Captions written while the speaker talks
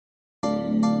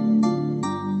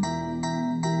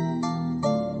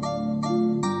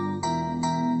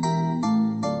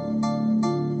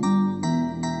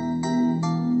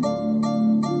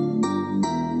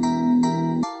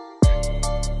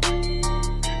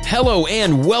Hello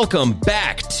and welcome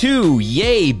back to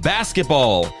Yay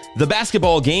Basketball, the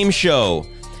basketball game show.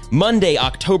 Monday,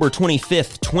 October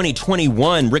 25th,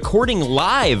 2021, recording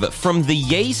live from the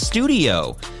Yay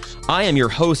studio. I am your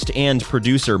host and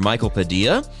producer, Michael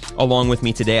Padilla. Along with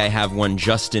me today, I have one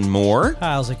Justin Moore.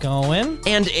 How's it going?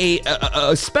 And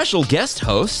a special guest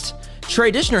host,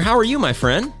 Trey Dishner. How are you, my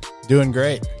friend? Doing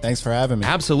great. Thanks for having me.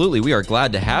 Absolutely, we are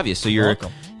glad to have you. So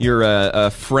Welcome. You're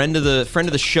a friend of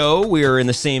the show. We are in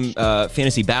the same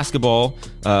fantasy basketball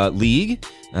league,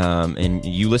 and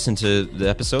you listen to the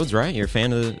episodes, right? You're a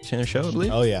fan of the show, I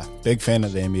believe. Oh yeah, big fan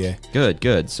of the NBA.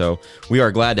 Good. So we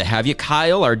are glad to have you.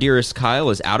 Kyle, our dearest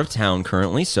Kyle, is out of town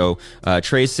currently, so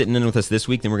Trey's sitting in with us this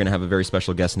week. Then we're going to have a very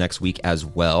special guest next week as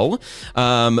well.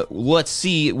 Let's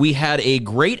see. We had a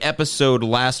great episode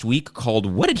last week called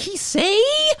 "What Did He Say?"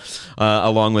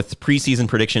 Along with preseason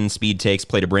prediction, speed takes.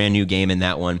 Played a brand new game in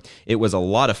that one. It was a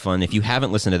lot of fun. If you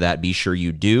haven't listened to that, be sure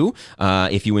you do.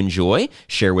 If you enjoy,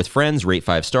 share with friends, rate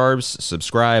 5 stars,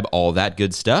 subscribe, all that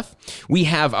good stuff. We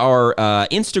have our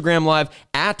Instagram live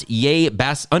at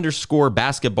 _basketball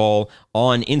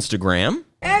on Instagram.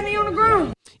 Add me on the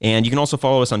ground. And you can also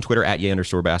follow us on Twitter at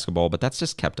 @yay_basketball, but that's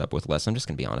just kept up with less. I'm just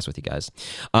going to be honest with you guys.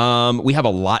 We have a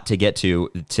lot to get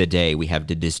to today. We have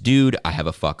Did This Dude? I have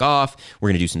a fuck off. We're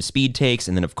going to do some speed takes.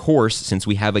 And then, of course, since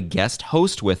we have a guest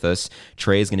host with us,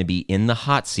 Trey is going to be in the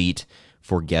hot seat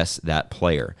for Guess That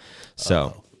Player.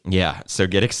 So, yeah, so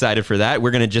get excited for that. We're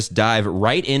going to just dive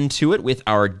right into it with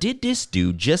our Did This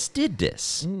Dude Just Did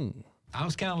This? I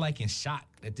was kind of like in shock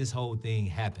that this whole thing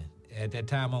happened. At that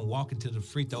time, I'm walking to the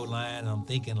free throw line, and I'm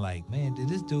thinking like, man, did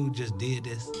this dude just did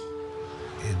this?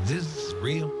 Is this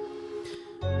real?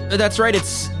 That's right.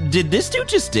 Did this dude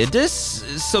just did this?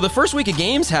 So the first week of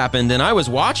games happened, and I was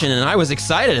watching, and I was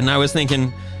excited, and I was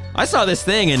thinking, I saw this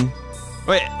thing, and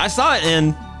wait, I saw it,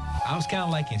 and I was kind of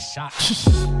like in shock.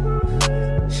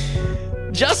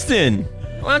 Justin,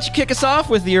 why don't you kick us off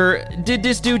with your Did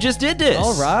This Dude Just Did This?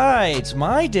 All right.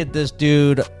 My Did This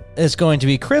Dude is going to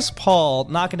be Chris Paul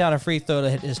knocking down a free throw to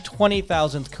hit his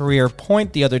 20,000th career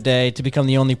point the other day to become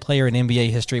the only player in NBA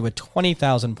history with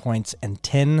 20,000 points and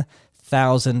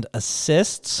 10,000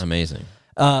 assists. Amazing.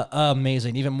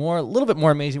 Amazing. Even more, a little bit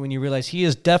more amazing when you realize he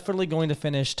is definitely going to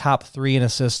finish top 3 in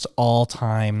assists all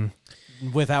time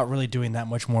without really doing that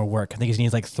much more work. I think he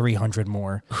needs like 300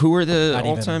 more. Who are the Not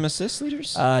all-time even. assist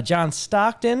leaders? John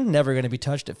Stockton, never going to be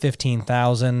touched at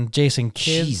 15,000. Jason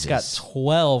Kidd Jesus. got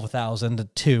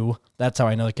 12,002. That's how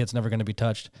I know the kid's never going to be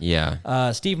touched.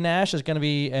 Yeah. Steve Nash is going to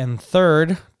be in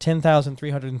third,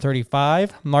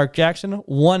 10,335. Mark Jackson,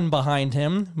 1 behind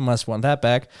him. Must want that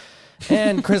back.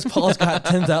 And Chris Paul's got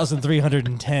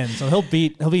 10,310. So he'll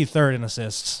be third in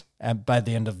assists by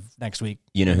the end of next week.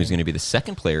 You know who's going to be the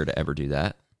second player to ever do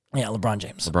that? Yeah, LeBron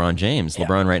James. LeBron James. Yeah.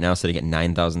 LeBron right now sitting at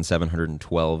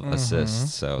 9,712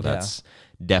 assists. So that's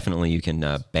definitely, you can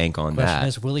bank on Question that.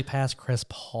 is, will he pass Chris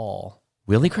Paul?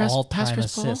 Will he pass All-time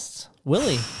Chris Paul? assists. Will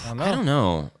he? I don't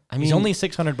know. I mean, He's only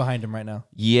 600 behind him right now.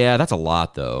 yeah, that's a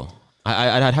lot though.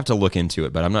 I'd have to look into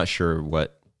it, but I'm not sure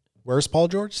what Where's Paul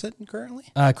George sitting currently?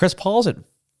 Chris Paul's at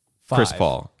 5. Chris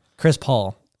Paul. Chris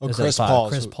Paul. Oh, is Chris at 5. Paul.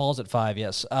 Chris Paul's at 5,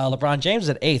 yes. LeBron James is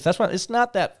at 8th. That's why it's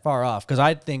not that far off because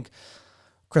I think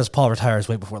Chris Paul retires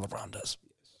way before LeBron does.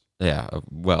 Yeah,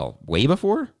 well, way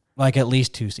before? Like at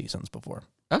least 2 seasons before.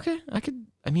 Okay, I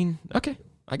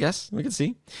guess we can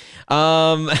see.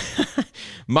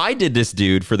 My Did This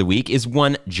Dude for the week is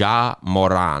one Ja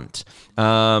Morant.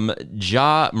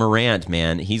 Ja Morant,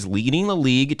 man, he's leading the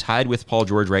league, tied with Paul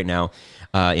George right now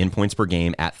in points per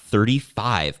game at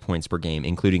 35 points per game,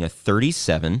 including a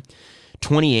 37,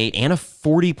 28, and a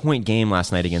 40-point game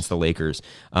last night against the Lakers.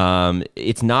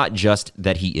 It's not just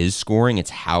that he is scoring, it's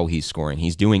how he's scoring.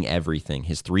 He's doing everything.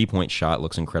 His three-point shot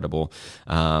looks incredible.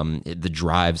 The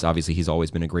drives, obviously, he's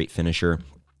always been a great finisher.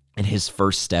 And his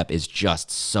first step is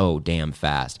just so damn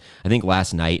fast. I think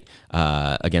last night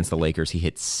against the Lakers, he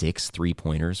hit 6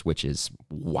 3-pointers, which is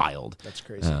wild. That's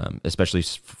crazy. Especially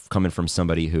coming from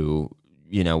somebody who,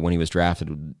 you know, when he was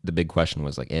drafted, the big question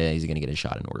was like, is he going to get a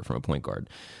shot in order from a point guard?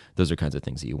 Those are kinds of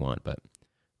things that you want, but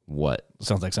what?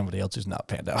 Sounds like somebody else who's not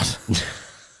panned out.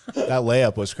 That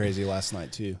layup was crazy last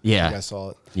night too. Yeah. You guys saw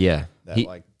it. Yeah.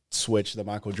 That switch to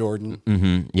Michael Jordan.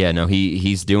 Mm-hmm. Yeah, no,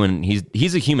 he's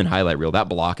a human highlight reel. That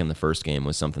block in the first game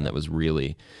was something that was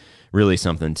really, really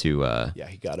something to. Yeah,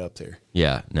 he got up there.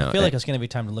 Yeah, no, I feel like it's going to be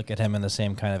time to look at him in the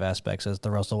same kind of aspects as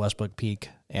the Russell Westbrook peak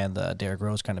and the Derrick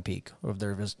Rose kind of peak of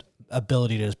their just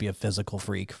ability to just be a physical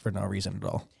freak for no reason at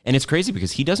all. and it's crazy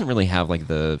because he doesn't really have like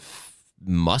the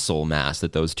muscle mass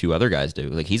that those two other guys do.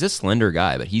 Like he's a slender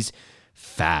guy, but he's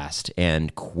fast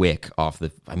and quick off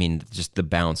the. I mean, just the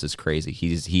bounce is crazy.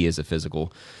 He is a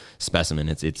physical specimen.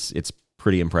 It's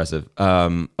pretty impressive.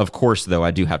 Of course, though,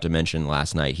 I do have to mention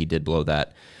last night he did blow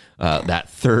that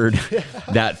third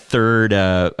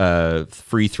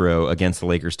free throw against the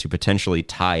Lakers to potentially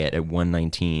tie it at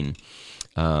 119,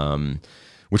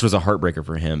 which was a heartbreaker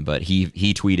for him. But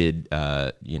he tweeted,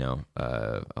 I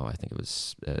think it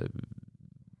was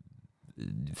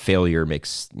failure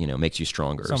makes you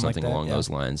stronger or something like that, along those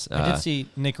lines. I did see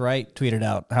Nick Wright tweeted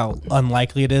out how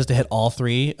unlikely it is to hit all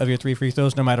 3 of your 3 free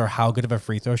throws, no matter how good of a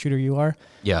free throw shooter you are.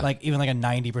 Yeah. Like even like a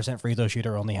 90% free throw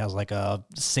shooter only has like a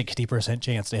 60%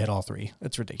 chance to hit all 3.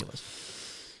 It's ridiculous.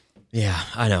 Yeah,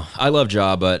 I know. I love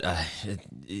Ja, but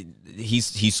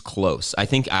he's close.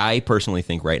 I personally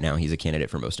think right now he's a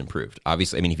candidate for most improved.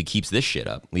 Obviously, I mean, if he keeps this shit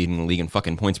up, leading the league in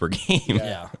fucking points per game.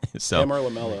 Yeah. So Him or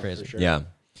LaMelo, Crazy. for sure. yeah.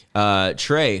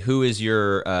 Trey, who is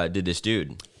your did this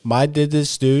dude? My did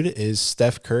this dude is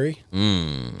Steph Curry.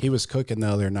 He was cooking the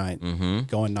other night,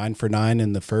 going 9 for 9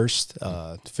 in the first,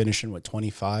 finishing with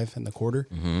 25 in the quarter.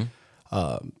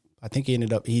 I think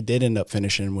he did end up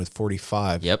finishing with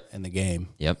 45 in the game.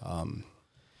 Yep.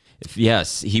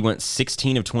 Yes, he went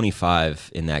 16 of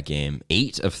 25 in that game,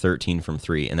 8 of 13 from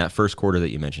 3. In that first quarter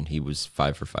that you mentioned, he was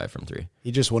 5 for 5 from 3.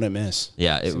 He just wouldn't miss.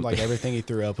 Yeah, it seemed like everything he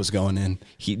threw up was going in.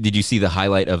 Did you see the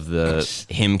highlight of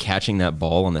him catching that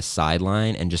ball on the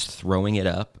sideline and just throwing it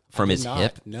up from his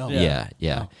hip? No. Yeah.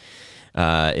 No.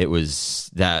 It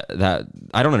was that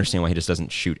I don't understand why he just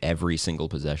doesn't shoot every single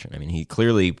possession. I mean, he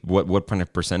clearly what kind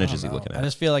of percentage is he looking I at?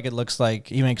 just feel like it looks like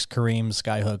he makes Kareem's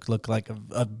skyhook look like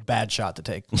a bad shot to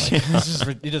take. Like,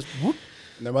 he just whoop.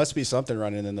 There must be something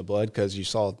running in the blood because you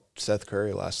saw Seth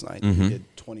Curry last night. He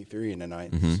did 23 in a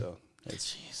night. So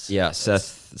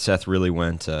Seth really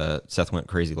went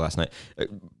crazy last night.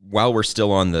 While we're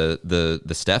still on the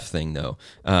Steph thing though,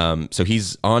 so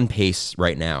he's on pace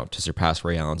right now to surpass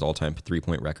Ray Allen's all-time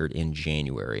 3-point record in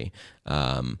January.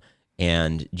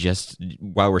 And just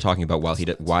while we're talking about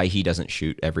why he doesn't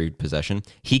shoot every possession,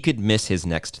 he could miss his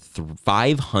next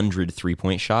 500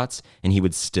 3-point shots, and he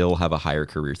would still have a higher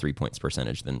career 3-point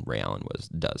percentage than Ray Allen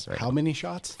does. Right? How many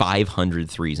shots? 500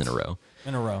 threes in a row.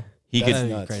 He That's could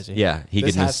nuts. crazy. Yeah, he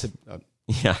This could has miss. to.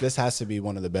 Yeah, This has to be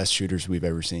one of the best shooters we've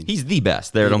ever seen. he's the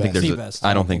best. I don't think best. there's. The best.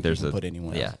 I don't think you there's can a put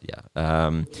anyone else.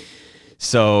 Yeah.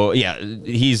 So yeah,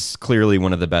 he's clearly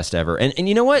one of the best ever. And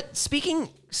you know what? Speaking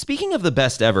of the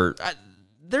best ever,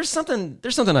 there's something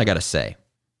I gotta say.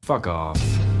 Fuck off.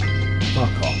 Fuck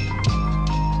off.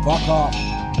 Fuck off.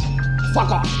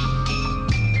 Fuck off.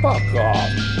 Fuck off.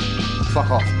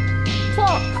 Fuck off.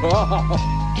 Fuck off.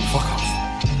 Fuck off.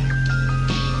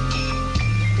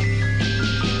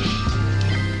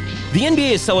 The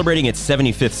NBA is celebrating its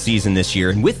 75th season this year,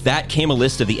 and with that came a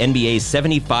list of the NBA's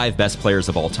 75 best players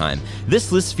of all time.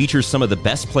 This list features some of the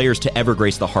best players to ever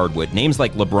grace the hardwood, names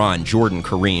like LeBron, Jordan,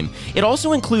 Kareem. It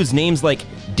also includes names like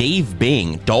Dave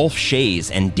Bing, Dolph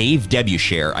Schayes, and Dave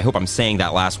Debusshere. I hope I'm saying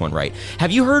that last one right.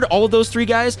 Have you heard all of those 3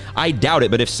 guys? I doubt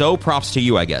it, but if so, props to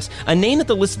you, I guess. A name that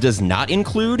the list does not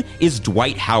include is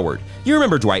Dwight Howard. You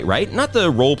remember Dwight, right? Not the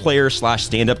role player /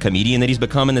 stand-up comedian that he's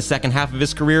become in the second half of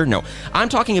his career. No, I'm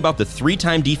talking about the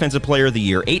 3-time Defensive Player of the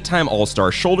Year, 8-time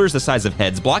All-Star, shoulders the size of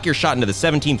heads, block your shot into the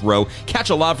 17th row,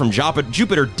 catch a lob from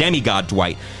Jupiter demigod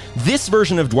Dwight. This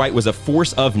version of Dwight was a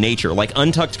force of nature, like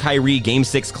untucked Kyrie, Game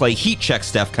 6 Clay, heat check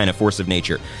Steph kind of force of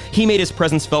nature. He made his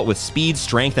presence felt with speed,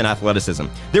 strength, and athleticism.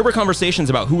 There were conversations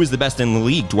about who was the best in the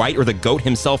league, Dwight or the GOAT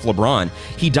himself, LeBron.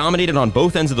 He dominated on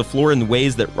both ends of the floor in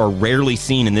ways that are rarely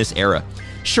seen in this era.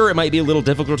 Sure, it might be a little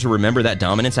difficult to remember that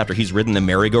dominance after he's ridden the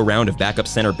merry-go-round of backup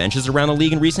center benches around the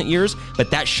league in recent years,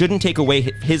 but that shouldn't take away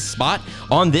his spot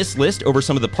on this list over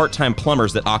some of the part-time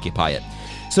plumbers that occupy it.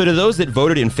 So to those that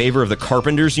voted in favor of the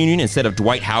Carpenters Union instead of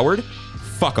Dwight Howard,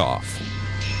 fuck off.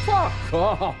 Fuck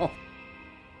off.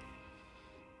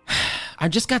 I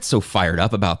just got so fired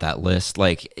up about that list.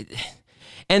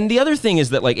 And the other thing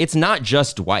is that, it's not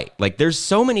just Dwight. There's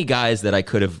so many guys that I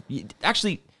could have...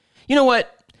 Actually, you know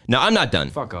what? No, I'm not done.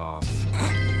 Fuck off.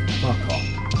 Fuck off.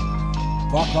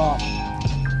 Fuck off.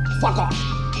 Fuck off.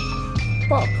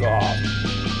 Fuck off.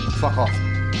 Fuck off.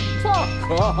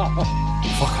 Fuck off.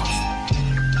 Fuck off.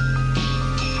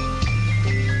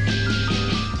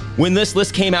 When this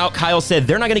list came out, Kyle said,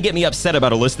 they're not going to get me upset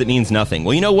about a list that means nothing.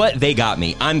 Well, you know what? They got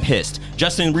me. I'm pissed.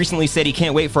 Justin recently said he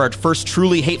can't wait for our first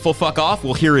truly hateful fuck off.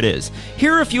 Well, here it is.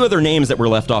 Here are a few other names that were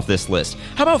left off this list.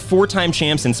 How about 4-time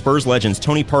champs and Spurs legends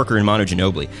Tony Parker and Manu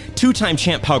Ginobili? 2-time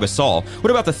champ Pau Gasol?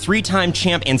 What about the 3-time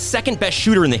champ and second best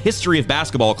shooter in the history of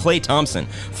basketball, Klay Thompson?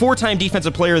 4-time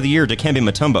defensive player of the year, Dikembe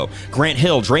Mutombo? Grant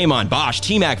Hill, Draymond, Bosh,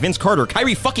 T-Mac, Vince Carter,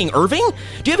 Kyrie fucking Irving?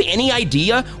 Do you have any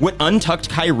idea what untucked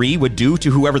Kyrie would do to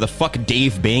whoever the fuck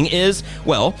Dave Bing is?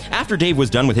 Well, after Dave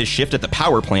was done with his shift at the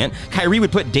power plant, Kyrie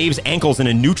would put Dave's ankles in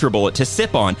a NutriBullet to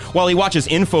sip on while he watches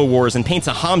InfoWars and paints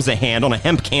a Hamza hand on a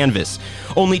hemp canvas.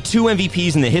 Only 2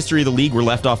 MVPs in the history of the league were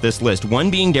left off this list, one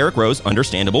being Derrick Rose,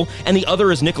 understandable, and the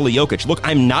other is Nikola Jokic. Look,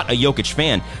 I'm not a Jokic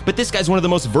fan, but this guy's one of the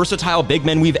most versatile big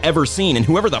men we've ever seen, and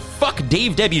whoever the fuck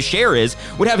Dave Debusshere is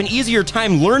would have an easier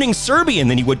time learning Serbian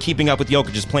than he would keeping up with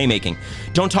Jokic's playmaking.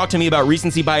 Don't talk to me about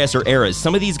recency bias or eras.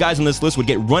 Some of these guys on this list would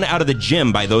get run out of the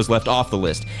gym by those left off the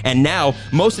list. And now,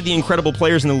 most of the incredible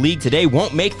players in the league today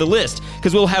won't make the list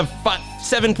because we'll have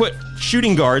 7-foot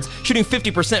shooting guards shooting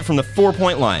 50% from the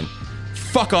 4-point line.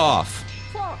 Fuck off.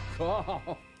 Fuck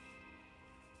off.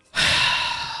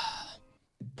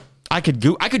 I could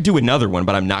do another one,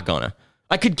 but I'm not gonna.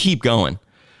 I could keep going.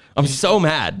 I'm so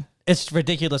mad. It's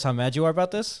ridiculous how mad you are about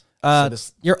this.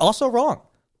 You're also wrong.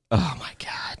 Oh my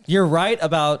God. You're right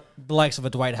about the likes of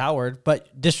a Dwight Howard,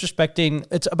 but disrespecting,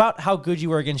 it's about how good you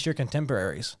were against your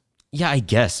contemporaries. Yeah, I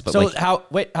guess. But So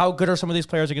like, how good are some of these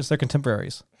players against their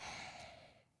contemporaries?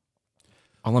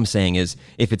 all I'm saying is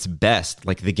if it's best,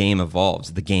 like the game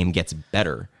evolves, the game gets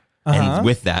better. And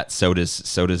with that, so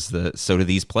do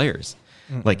these players.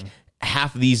 Like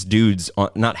half these dudes,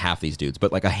 not half these dudes,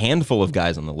 but like a handful of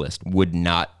guys on the list would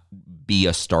not be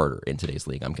a starter in today's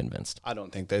league. I'm convinced. I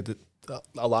don't think that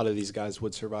a lot of these guys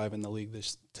would survive in the league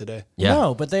today. Yeah.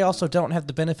 No, but they also don't have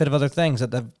the benefit of other things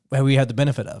that we have the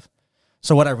benefit of.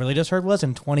 So what I really just heard was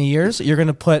in 20 years, you're going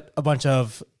to put a bunch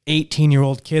of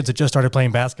 18-year-old kids that just started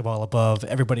playing basketball above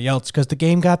everybody else because the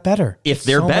game got better. If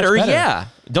they're So much better, yeah.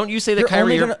 Don't you say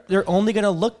that they're only going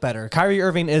to look better. Kyrie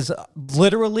Irving is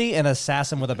literally an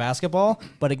assassin with a basketball,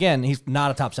 but again, he's not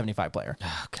a top 75 player.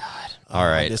 Oh God! All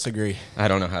right, I disagree. I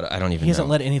don't know how to. I don't even. He hasn't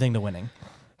know. led anything to winning.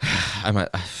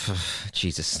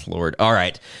 Jesus Lord. All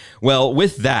right. Well,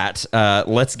 with that,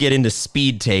 let's get into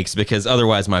speed takes because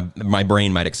otherwise my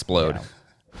brain might explode.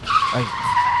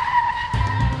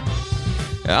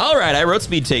 All right, I wrote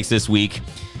speed takes this week.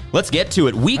 Let's get to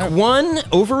it. Week 1,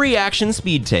 overreaction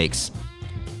speed takes.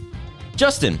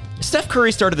 Justin, Steph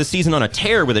Curry started the season on a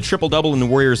tear with a triple-double in the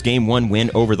Warriors' Game 1 win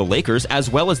over the Lakers,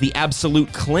 as well as the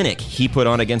absolute clinic he put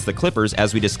on against the Clippers,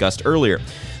 as we discussed earlier.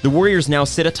 The Warriors now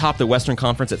sit atop the Western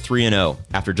Conference at 3-0.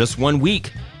 After just 1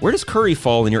 week, where does Curry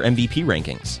fall in your MVP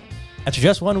rankings? After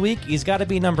just 1 week, he's got to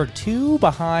be number 2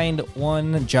 behind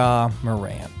one Ja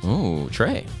Morant. Oh,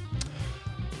 Trey.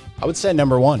 I would say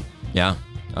number 1. Yeah,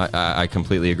 I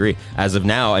completely agree. As of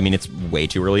now, I mean, it's way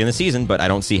too early in the season, but I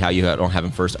don't see how you don't have him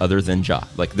first other than Ja.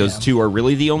 Like, those two are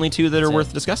really the only two that are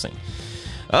worth discussing.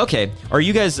 Okay, are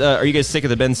you guys sick of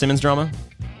the Ben Simmons drama?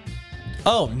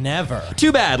 Oh, never.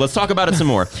 Too bad. Let's talk about it some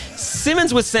more.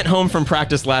 Simmons was sent home from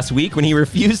practice last week when he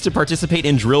refused to participate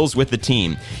in drills with the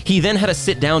team. He then had a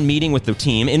sit-down meeting with the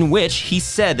team in which he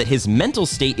said that his mental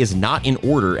state is not in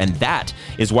order, and that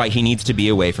is why he needs to be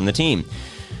away from the team.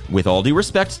 With all due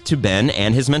respect to Ben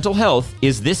and his mental health,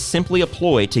 is this simply a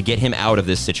ploy to get him out of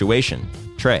this situation?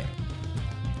 Trey.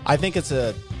 I think it's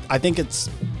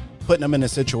putting him in a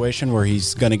situation where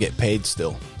he's going to get paid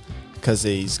still because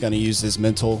he's going to use the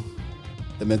mental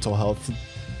health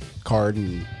card,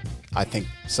 and I think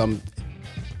it's going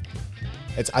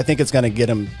to get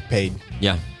him paid.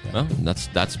 Yeah. Well, that's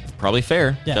probably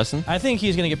fair, Yeah. Justin. I think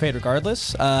he's going to get paid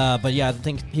regardless. But yeah, I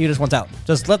think he just wants out.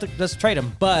 Just trade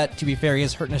him. But to be fair, he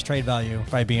is hurting his trade value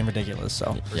by being ridiculous.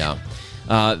 So Yeah.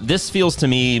 This feels to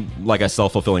me like a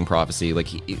self-fulfilling prophecy. Like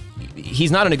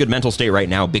he's not in a good mental state right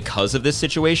now because of this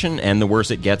situation, and the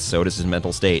worse it gets, so does his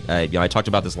mental state. I talked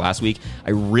about this last week.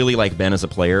 I really like Ben as a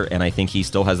player, and I think he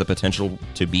still has the potential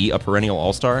to be a perennial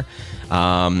all-star.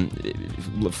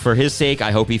 For his sake,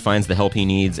 I hope he finds the help he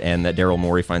needs and that Daryl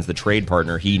Morey finds the trade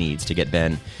partner he needs to get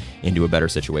Ben into a better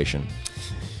situation.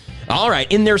 All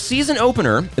right, in their season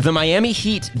opener, the Miami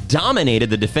Heat dominated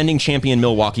the defending champion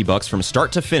Milwaukee Bucks from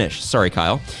start to finish. Sorry,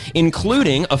 Kyle.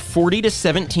 Including a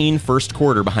 40-17 first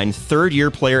quarter behind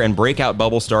third-year player and breakout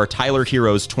bubble star Tyler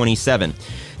Hero's 27.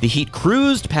 The Heat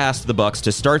cruised past the Bucks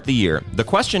to start the year. The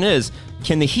question is,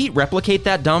 can the Heat replicate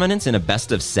that dominance in a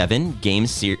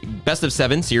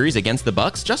best-of-7 series against the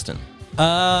Bucks? Justin?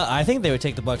 I think they would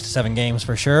take the Bucks to 7 games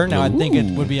for sure. Now, I think it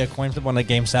would be a coin flip on a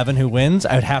Game 7 who wins.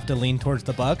 I would have to lean towards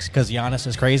the Bucks because Giannis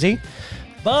is crazy.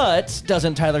 But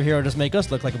doesn't Tyler Hero just make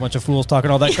us look like a bunch of fools talking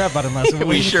all that crap about him last week?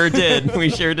 We sure did. We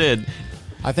sure did.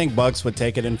 I think Bucks would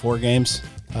take it in 4 games.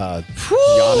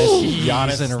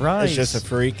 Giannis and Rice. is just a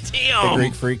freak. Damn. The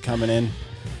Greek freak coming in,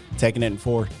 taking it in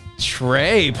 4.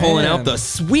 Trey pulling out the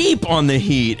sweep on the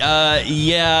Heat.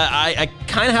 Yeah, I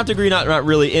kind of have to agree. Not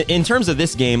really. In terms of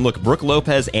this game, look, Brook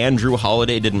Lopez and Drew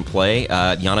Holiday didn't play.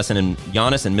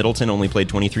 Giannis and Middleton only played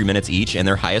 23 minutes each, and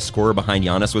their highest scorer behind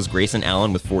Giannis was Grayson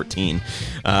Allen with 14.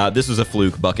 This was a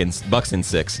fluke. Bucks in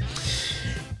 6.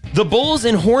 The Bulls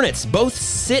and Hornets both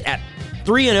sit at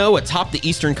 3-0 atop the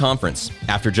Eastern Conference.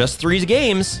 After just 3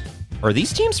 games, are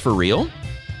these teams for real?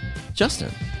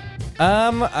 Justin.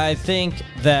 I think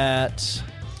that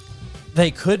they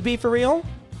could be for real,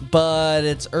 but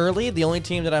it's early. The only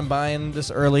team that I'm buying this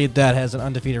early that has an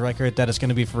undefeated record that is going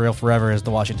to be for real forever is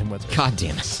the Washington Wizards. God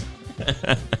damn it.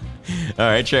 All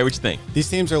right, Trey, what you think? These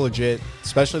teams are legit,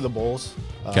 especially the Bulls.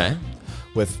 Okay.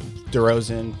 With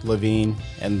DeRozan, Levine,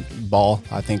 and Ball,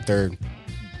 I think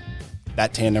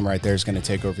that tandem right there is going to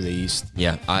take over the East.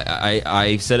 Yeah,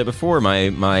 I said it before.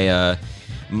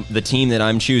 The team that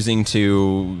I'm choosing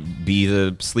to be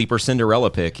the sleeper Cinderella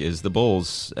pick is the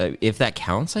Bulls. If that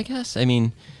counts, I guess. I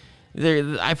mean,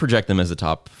 I project them as a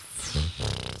top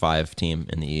 5 team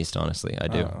in the East. Honestly, I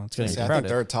do. It's going to be I crowded. think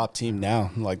they're a top team now.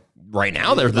 Like Right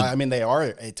now, they're I mean, they are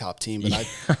a top team, but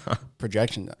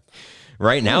projection.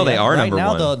 right now they are number right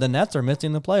now, one. the Nets are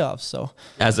missing the playoffs. So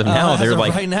As of now, they're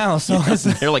like right now. So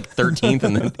they're like 13th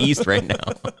in the East right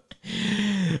now.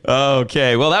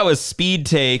 Okay, well, that was Speed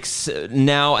Takes.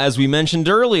 Now, as we mentioned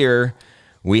earlier,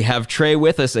 we have Trey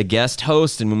with us, a guest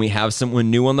host, and when we have someone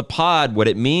new on the pod, what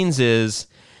it means is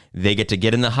they get to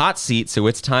get in the hot seat, so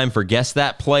it's time for Guess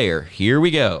That Player. Here we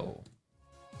go.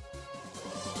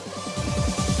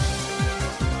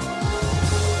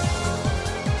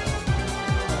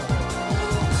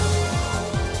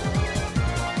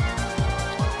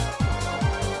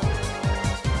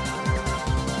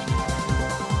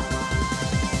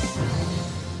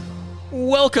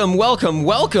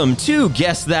 Welcome to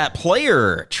Guess That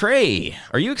Player. Trey,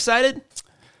 are you excited?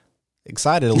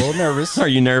 Excited, a little nervous. Are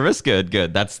you nervous? Good.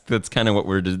 That's kind of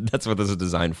what that's what this is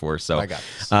designed for. So I got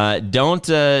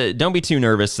this. Don't be too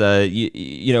nervous.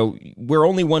 You know, we're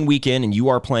only 1 week in, and you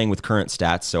are playing with current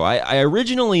stats. So I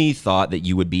originally thought that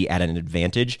you would be at an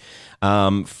advantage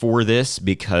for this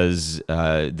because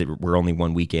we're only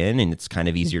 1 week in, and it's kind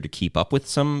of easier to keep up with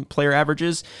some player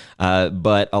averages.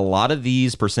 But a lot of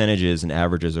these percentages and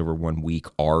averages over 1 week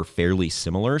are fairly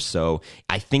similar. So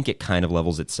I think it kind of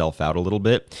levels itself out a little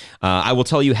bit. I will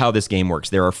tell you how this game works.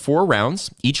 There are 4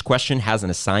 rounds. Each question has an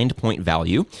assigned point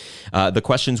value. The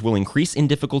questions will increase in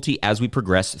difficulty as we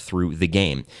progress through the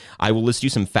game. I will list you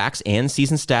some facts and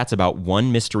season stats about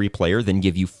one mystery player, then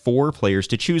give you 4 players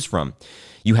to choose from.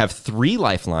 You have 3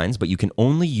 lifelines, but you can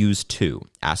only use 2.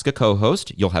 Ask a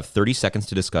co-host. You'll have 30 seconds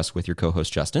to discuss with your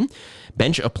co-host, Justin.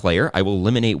 Bench a player. I will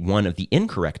eliminate one of the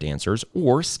incorrect answers.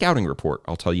 Or scouting report.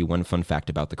 I'll tell you one fun fact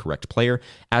about the correct player.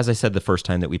 As I said the first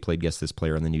time that we played Guess This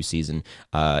Player in the new season,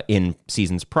 in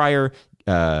seasons prior,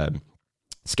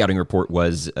 scouting report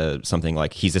was something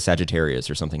like he's a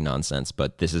Sagittarius or something nonsense,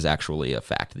 but this is actually a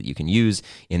fact that you can use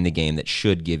in the game that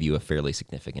should give you a fairly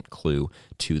significant clue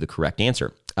to the correct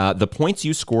answer. The points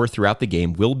you score throughout the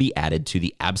game will be added to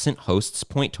the absent host's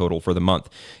point total for the month.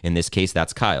 In this case,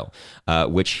 that's Kyle,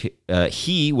 which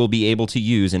he will be able to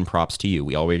use in props to you.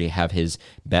 We already have his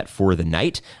bet for the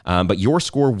night, but your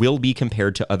score will be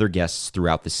compared to other guests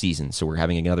throughout the season. So we're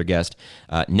having another guest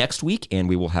next week, and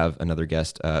we will have another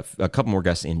guest, a couple more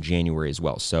guests in January as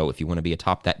well. So if you want to be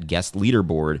atop that guest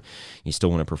leaderboard, you still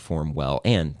want to perform well,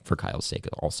 and for Kyle's sake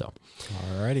also.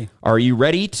 Alrighty. Are you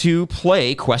ready to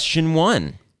play question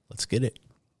 1? Let's get it.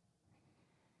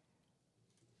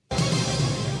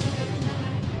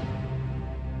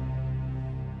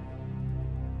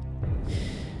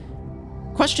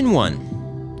 Question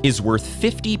 1 is worth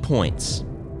 50 points.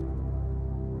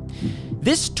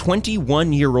 This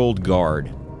 21-year-old guard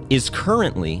is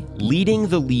currently leading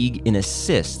the league in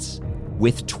assists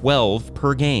with 12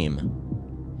 per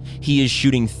game. He is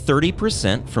shooting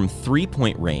 30% from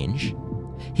three-point range.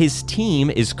 His team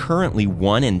is currently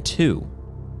 1-2.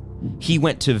 He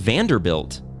went to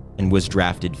Vanderbilt and was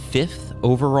drafted 5th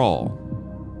overall.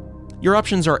 Your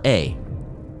options are A,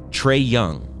 Trae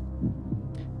Young,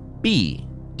 B,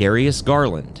 Darius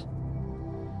Garland,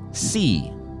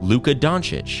 C, Luka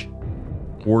Doncic,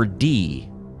 or D,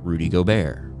 Rudy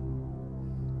Gobert.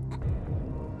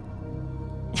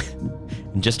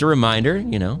 Just a reminder,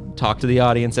 talk to the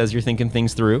audience as you're thinking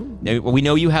things through. We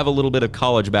know you have a little bit of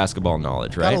college basketball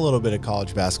knowledge, right? Got a little bit of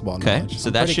college basketball knowledge. Okay, so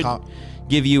that should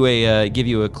give you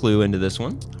a clue into this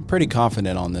one. I'm pretty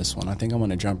confident on this one. I think I'm going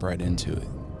to jump right into it.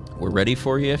 We're ready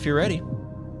for you if you're ready.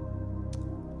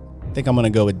 I think I'm going to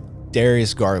go with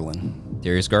Darius Garland.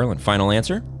 Darius Garland. Final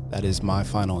answer? That is my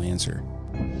final answer.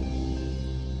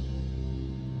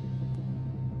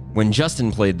 When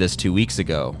Justin played this 2 weeks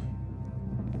ago,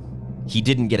 he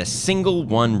didn't get a single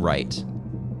one right.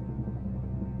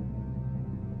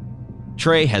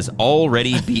 Trey has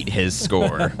already beat his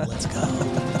score. Let's go.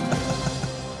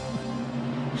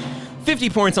 50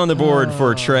 points on the board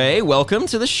for Trey. Welcome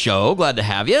to the show. Glad to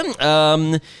have you.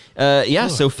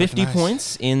 So 50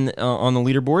 points on the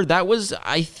leaderboard. That was,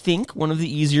 I think, one of the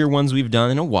easier ones we've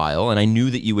done in a while, and I knew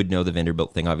that you would know the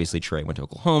Vanderbilt thing. Obviously, Trey went to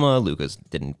Oklahoma. Lucas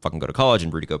didn't fucking go to college,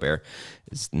 and Rudy Gobert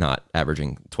is not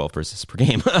averaging 12 assists per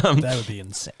game. That would be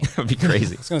insane. That would be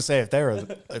crazy. I was going to say,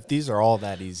 if these are all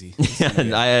that easy.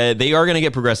 They are going to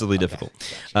get progressively difficult,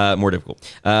 more difficult.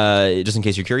 Just in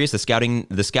case you're curious, the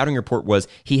scouting report was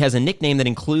he has a nickname that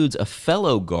includes a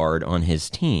fellow guard on his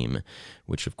team,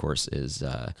 which of course is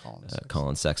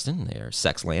Colin Sexton. They are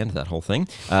Sexland, that whole thing.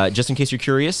 Just in case you're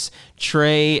curious,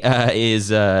 Trey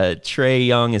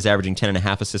Young is averaging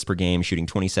 10.5 assists per game, shooting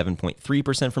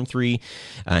 27.3% from three,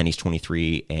 and he's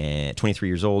 23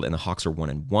 years old, and the Hawks are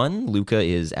 1-1. Luka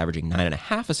is averaging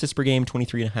 9.5 assists per game,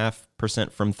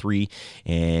 23.5% from three,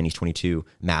 and he's 22.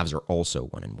 Mavs are also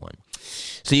 1-1.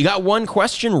 So you got one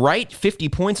question right, 50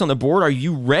 points on the board. Are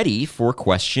you ready for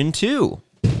question 2?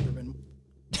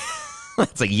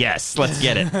 It's like, yes, let's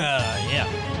get it. Yeah.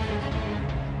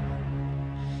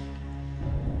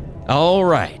 All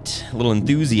right. A little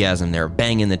enthusiasm there,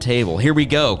 banging the table. Here we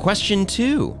go. Question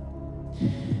 2.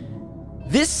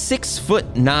 This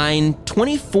 6'9",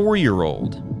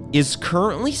 24-year-old is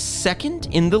currently second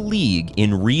in the league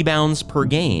in rebounds per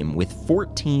game with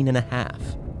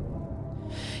 14.5.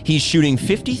 He's shooting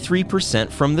 53%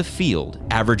 from the field,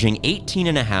 averaging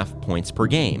 18.5 points per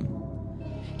game.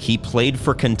 He played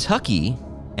for Kentucky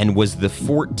and was the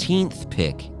 14th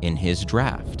pick in his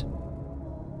draft.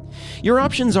 Your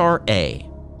options are A,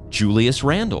 Julius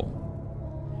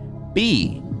Randle,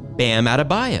 B, Bam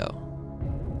Adebayo,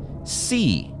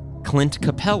 C, Clint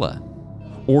Capella,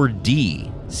 or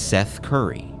D, Seth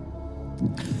Curry.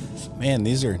 Man,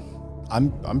 these are...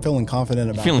 I'm feeling confident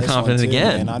about feeling this confident one too,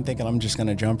 again. And I'm thinking I'm just going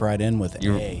to jump right in with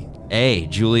A,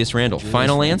 Julius Randle.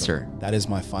 Final Randle. answer. That is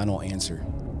my final answer.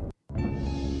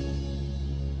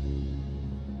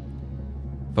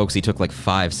 Folks, he took like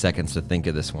 5 seconds to think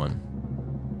of this one.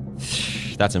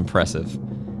 That's impressive.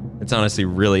 It's honestly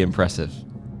really impressive.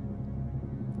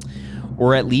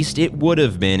 Or at least it would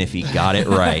have been if he got it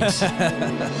right.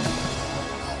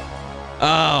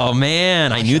 Oh,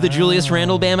 man. I knew the Julius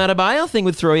Randle Bam Adebayo thing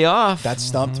would throw you off. That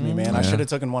stumped me, man. I should have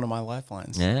taken one of my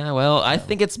lifelines. Yeah, well, I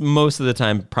think it's most of the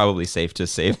time probably safe to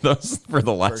save those for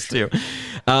the last two.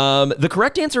 The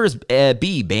correct answer is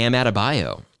B, Bam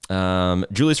Adebayo.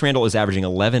 Julius Randle is averaging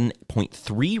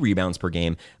 11.3 rebounds per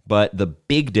game, but the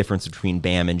big difference between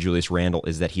Bam and Julius Randle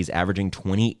is that he's averaging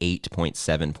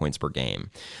 28.7 points per game.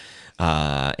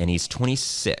 And he's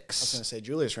 26. I was going to say,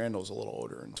 Julius Randle's a little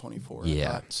older than 24.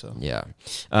 Yeah. So. Yeah.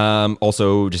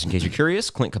 Also, just in case you're curious,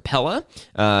 Clint Capella,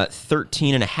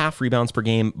 13.5 rebounds per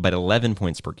game, but 11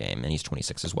 points per game, and he's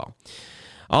 26 as well.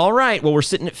 All right. Well, we're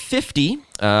sitting at 50.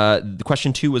 The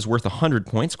question 2 is worth 100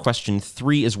 points. Question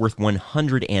 3 is worth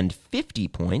 150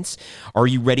 points. Are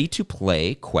you ready to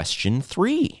play question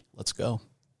 3? Let's go.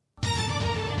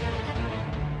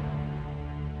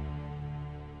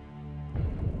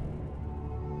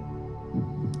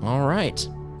 All right.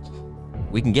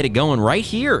 We can get it going right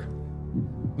here.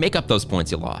 Make up those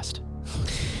points you lost.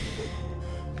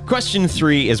 Question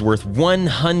 3 is worth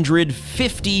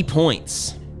 150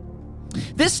 points.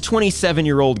 This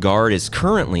 27-year-old guard is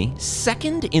currently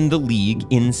second in the league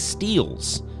in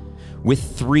steals, with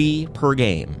 3 per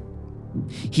game.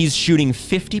 He's shooting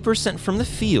 50% from the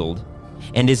field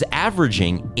and is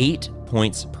averaging 8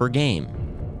 points per game.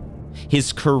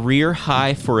 His career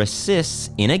high for assists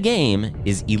in a game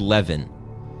is 11.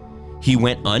 He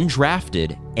went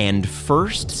undrafted and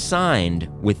first signed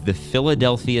with the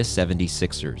Philadelphia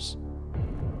 76ers.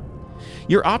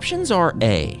 Your options are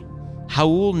A,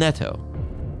 Raul Neto,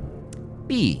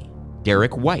 B,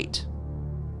 Derek White,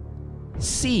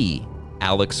 C,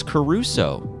 Alex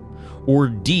Caruso, or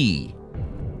D,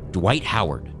 Dwight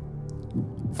Howard.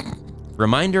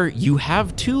 Reminder, you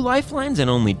have 2 lifelines and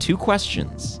only 2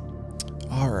 questions.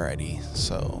 Alrighty,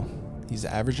 so he's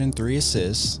averaging 3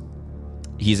 assists.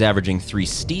 He's averaging 3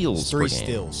 steals per Three game.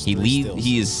 steals. He Three lead, steals.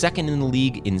 He is second in the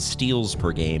league in steals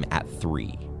per game at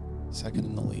 3. Second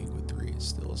in the league with 3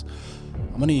 steals.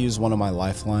 I'm going to use one of my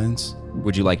lifelines.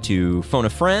 Would you like to phone a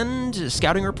friend,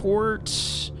 scouting report,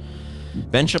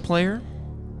 bench a player?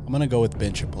 I'm going to go with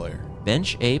bench a player.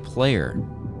 Bench a player.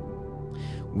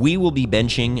 We will be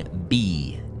benching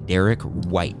B, Derek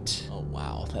White. Oh,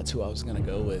 wow. That's who I was going to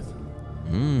go with.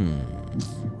 Hmm.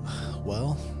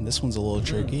 Well, this one's a little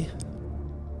tricky.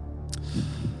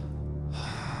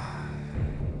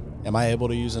 Am I able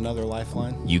to use another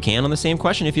lifeline? You can on the same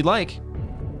question if you'd like.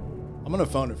 I'm going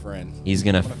to phone a friend. He's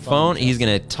going to phone. He's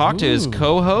going to talk to his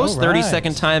co-host. all right.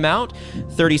 30-second timeout.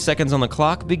 30 seconds on the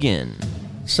clock. Begin.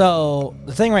 So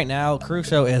the thing right now,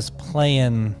 Caruso is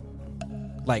playing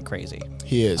like crazy.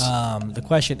 He is. The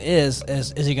question is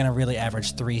he going to really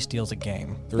average 3 steals a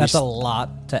game? That's a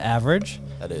lot to average.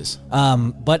 That is.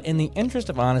 But in the interest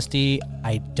of honesty,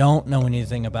 I don't know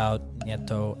anything about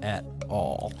Nieto at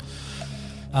all.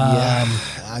 Yeah,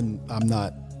 I'm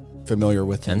not familiar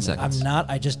with 10 him. seconds. I'm not.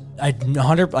 I'm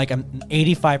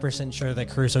 85% sure that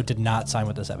Caruso did not sign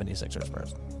with the 76ers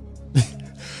first.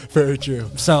 Very true.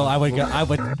 So I would go.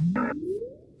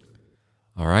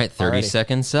 All right, 30 Alrighty.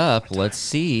 seconds up. Let's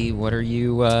see. What are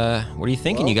you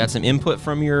thinking? You got some input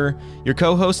from your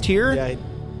co-host here? Yeah,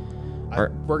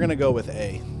 we're going to go with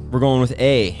A. We're going with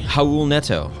A, Raul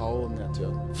Neto. Raul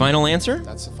Neto. Final answer?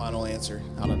 That's the final answer.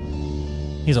 I don't.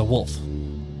 He's a wolf.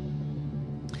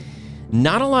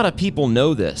 Not a lot of people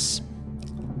know this,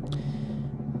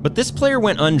 but this player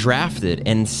went undrafted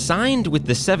and signed with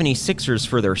the 76ers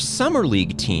for their summer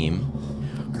league team,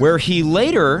 where he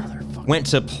later went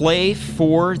to play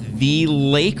for the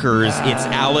Lakers. It's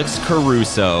Alex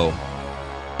Caruso.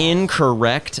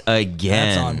 Incorrect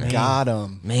again. That's on me. Got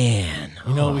him. Man.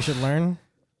 You know what we should learn?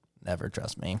 Never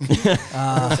trust me.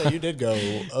 So you did go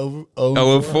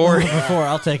 0-4. Before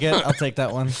I'll take it. I'll take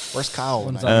that one. Where's Kyle?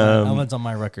 One's tonight? on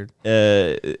my record.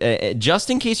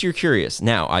 Just in case you're curious,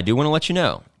 now I do want to let you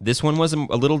know this one was a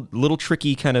little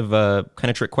tricky kind of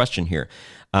trick question here.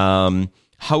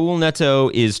 Raul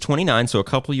Neto is 29, so a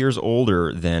couple years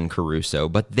older than Caruso,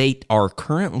 but they are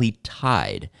currently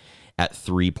tied at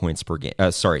 3 points per game.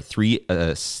 3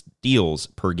 steals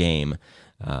per game.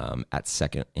 At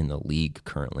second in the league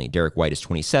currently. Derek White is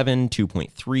 27,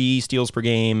 2.3 steals per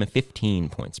game, 15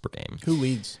 points per game. Who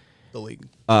leads the league?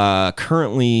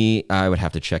 Currently, I would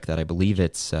have to check that. I believe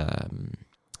it's somebody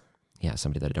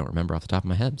that I don't remember off the top of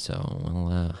my head. So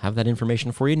we'll have that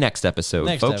information for you next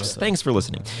episode, folks. Thanks for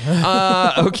listening.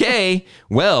 Okay,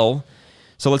 well,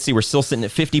 so let's see. We're still sitting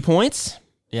at 50 points.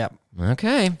 Yep.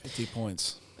 Okay, 50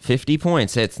 points. 50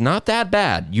 points. It's not that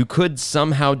bad. You could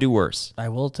somehow do worse. I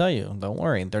will tell you. Don't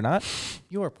worry. They're not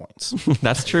your points.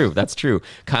 That's true. That's true.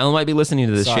 Kyle might be listening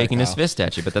to this, Sorry, shaking his Kyle. fist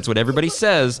at you, but that's what everybody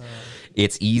says.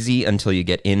 It's easy until you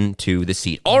get into the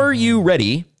seat. Are you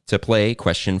ready to play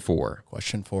question 4?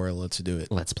 Question 4. Let's do it.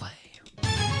 Let's play.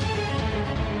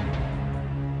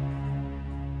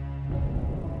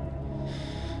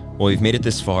 Well, we've made it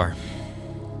this far.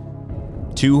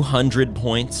 200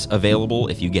 points available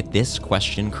if you get this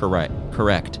question correct.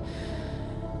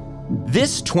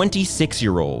 This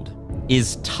 26-year-old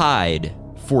is tied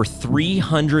for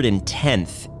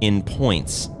 310th in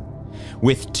points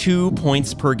with 2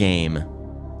 points per game.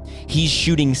 He's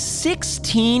shooting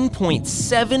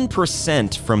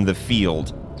 16.7% from the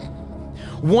field,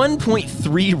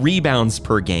 1.3 rebounds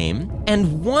per game,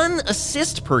 and 1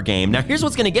 assist per game. Now, here's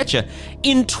what's going to get you.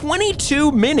 In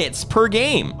 22 minutes per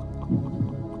game.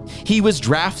 He was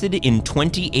drafted in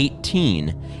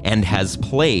 2018 and has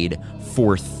played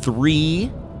for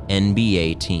 3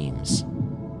 NBA teams.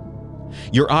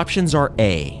 Your options are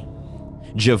A,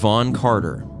 Javon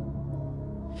Carter,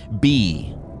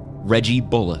 B, Reggie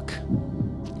Bullock,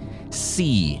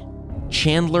 C,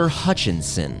 Chandler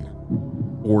Hutchinson,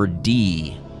 or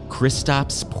D,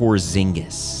 Kristaps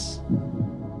Porzingis.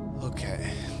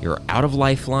 Okay. You're out of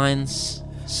lifelines,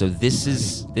 so this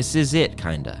is it,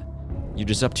 kinda. You're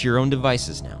just up to your own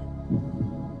devices now.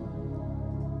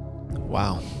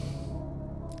 Wow.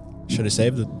 Should have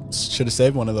saved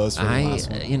one of those for the last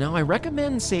one. I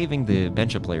recommend saving the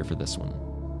bench a player for this one.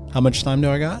 How much time do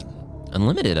I got?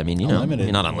 Unlimited. I mean,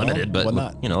 Unlimited. not unlimited, Well, but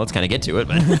why not? let's kind of get to it.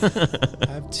 But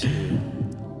I have 2.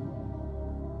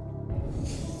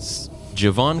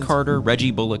 Javon Carter,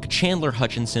 Reggie Bullock, Chandler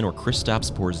Hutchinson, or Kristaps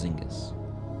Porzingis.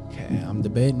 Okay, I'm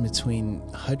debating between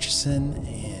Hutchison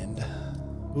and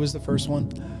who was the first one?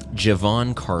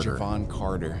 Javon Carter. Javon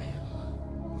Carter.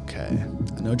 Okay.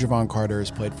 I know Javon Carter has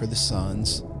played for the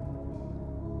Suns.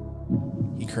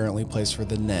 He currently plays for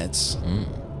the Nets.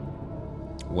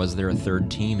 Was there a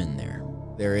third team in there?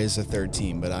 there is a third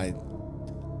team, but I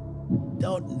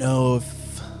don't know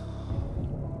if...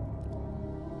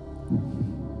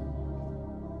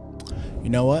 You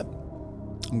know what?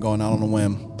 I'm going out on a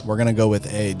whim. We're going to go with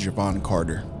A, Javon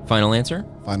Carter. Final answer?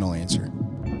 Final answer.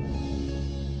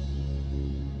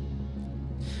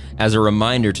 As a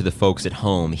reminder to the folks at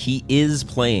home, he is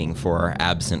playing for our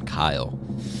absent Kyle.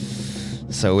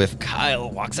 So if Kyle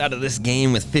walks out of this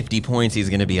game with 50 points, he's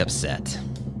going to be upset.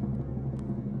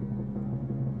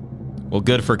 Well,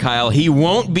 good for Kyle. He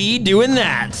won't be doing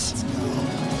that.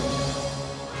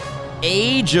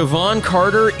 A, Javon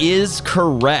Carter is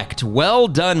correct. Well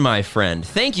done, my friend.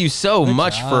 Thank you so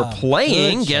much for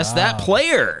playing Good Guess job. That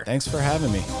Player. Thanks for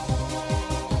having me.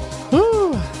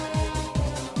 Woo.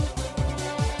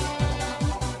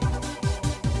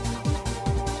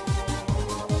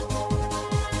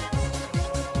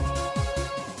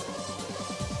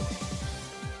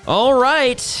 All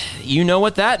right. You know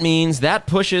what that means. That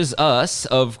pushes us,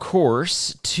 of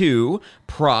course, to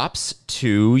props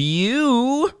to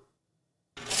you.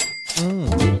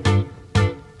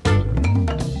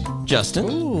 Justin.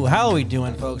 Ooh, how are we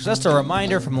doing, folks? Just a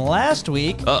reminder from last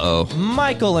week. Uh-oh.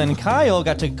 Michael and Kyle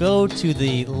got to go to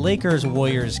the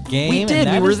Lakers-Warriors game. We did. And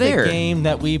that We were is there. the game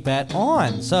that we bet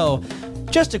on. So,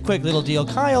 just a quick little deal.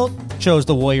 Kyle chose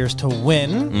the Warriors to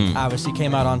win. Obviously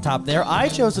came out on top there. I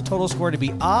chose the total score to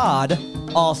be odd.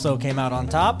 Also came out on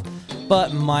top.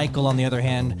 But Michael, on the other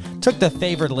hand, took the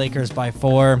favored Lakers by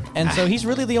 4. And so he's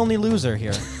really the only loser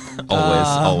here.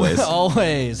 Always.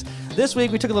 Always. This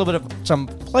week, we took a little bit of some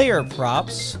player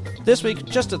props. This week,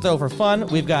 just to throw for fun,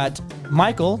 we've got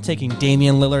Michael taking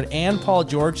Damian Lillard and Paul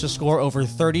George to score over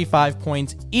 35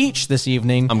 points each this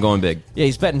evening. I'm going big. Yeah,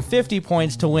 he's betting 50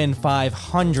 points to win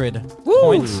 500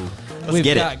 points. We've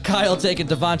get got it. Kyle taking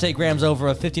Devontae Graham's over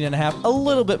a 15.5, a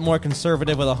little bit more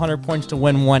conservative with 100 points to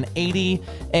win 180.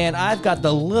 And I've got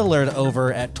the Lillard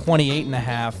over at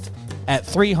 28.5 at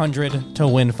 300 to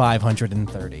win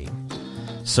 530.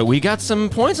 So we got some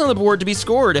points on the board to be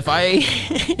scored. We get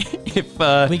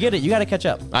it. You got to catch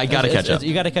up. I gotta catch up.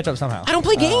 You got to catch up somehow. I don't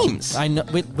play games. I know.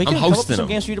 We can come up hosting with some them.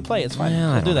 games for you to play. It's fine. Yeah,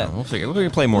 I we'll do don't that. know. We'll figure. We'll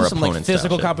play more Some like opponents.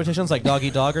 physical style shit. competitions, like dog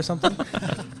eat dog or something.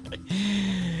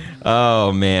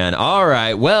 Oh, man. All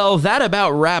right. Well, that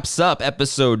about wraps up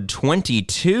episode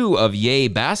 22 of Yay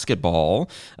Basketball.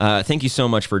 Thank you so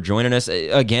much for joining us.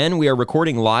 Again, we are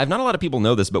recording live. Not a lot of people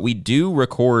know this, but we do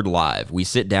record live. We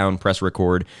sit down, press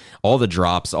record. All the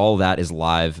drops, all that is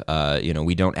live.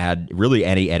 We don't add really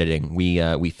any editing.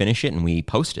 We finish it and we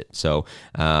post it. So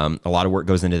a lot of work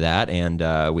goes into that,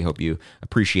 and we hope you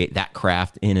appreciate that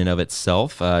craft in and of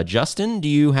itself. Justin, do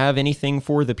you have anything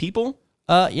for the people?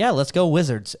 Yeah, let's go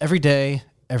Wizards. Every day,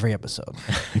 every episode.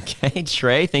 Okay,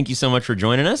 Trey, thank you so much for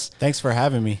joining us. Thanks for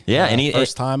having me. Yeah,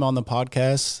 first time on the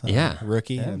podcast. Yeah.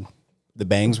 Rookie. And the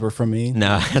bangs were from me.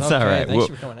 No, that's all Okay, right. thanks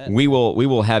for coming in. We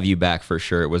will have you back for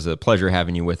sure. It was a pleasure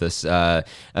having you with us.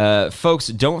 Folks,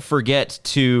 don't forget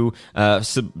to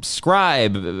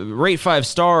subscribe, rate 5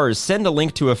 stars, send a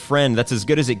link to a friend. That's as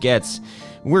good as it gets.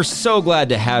 We're so glad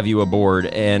to have you aboard,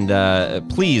 and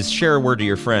please share a word to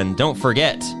your friend. Don't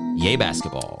forget, Yay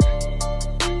Basketball.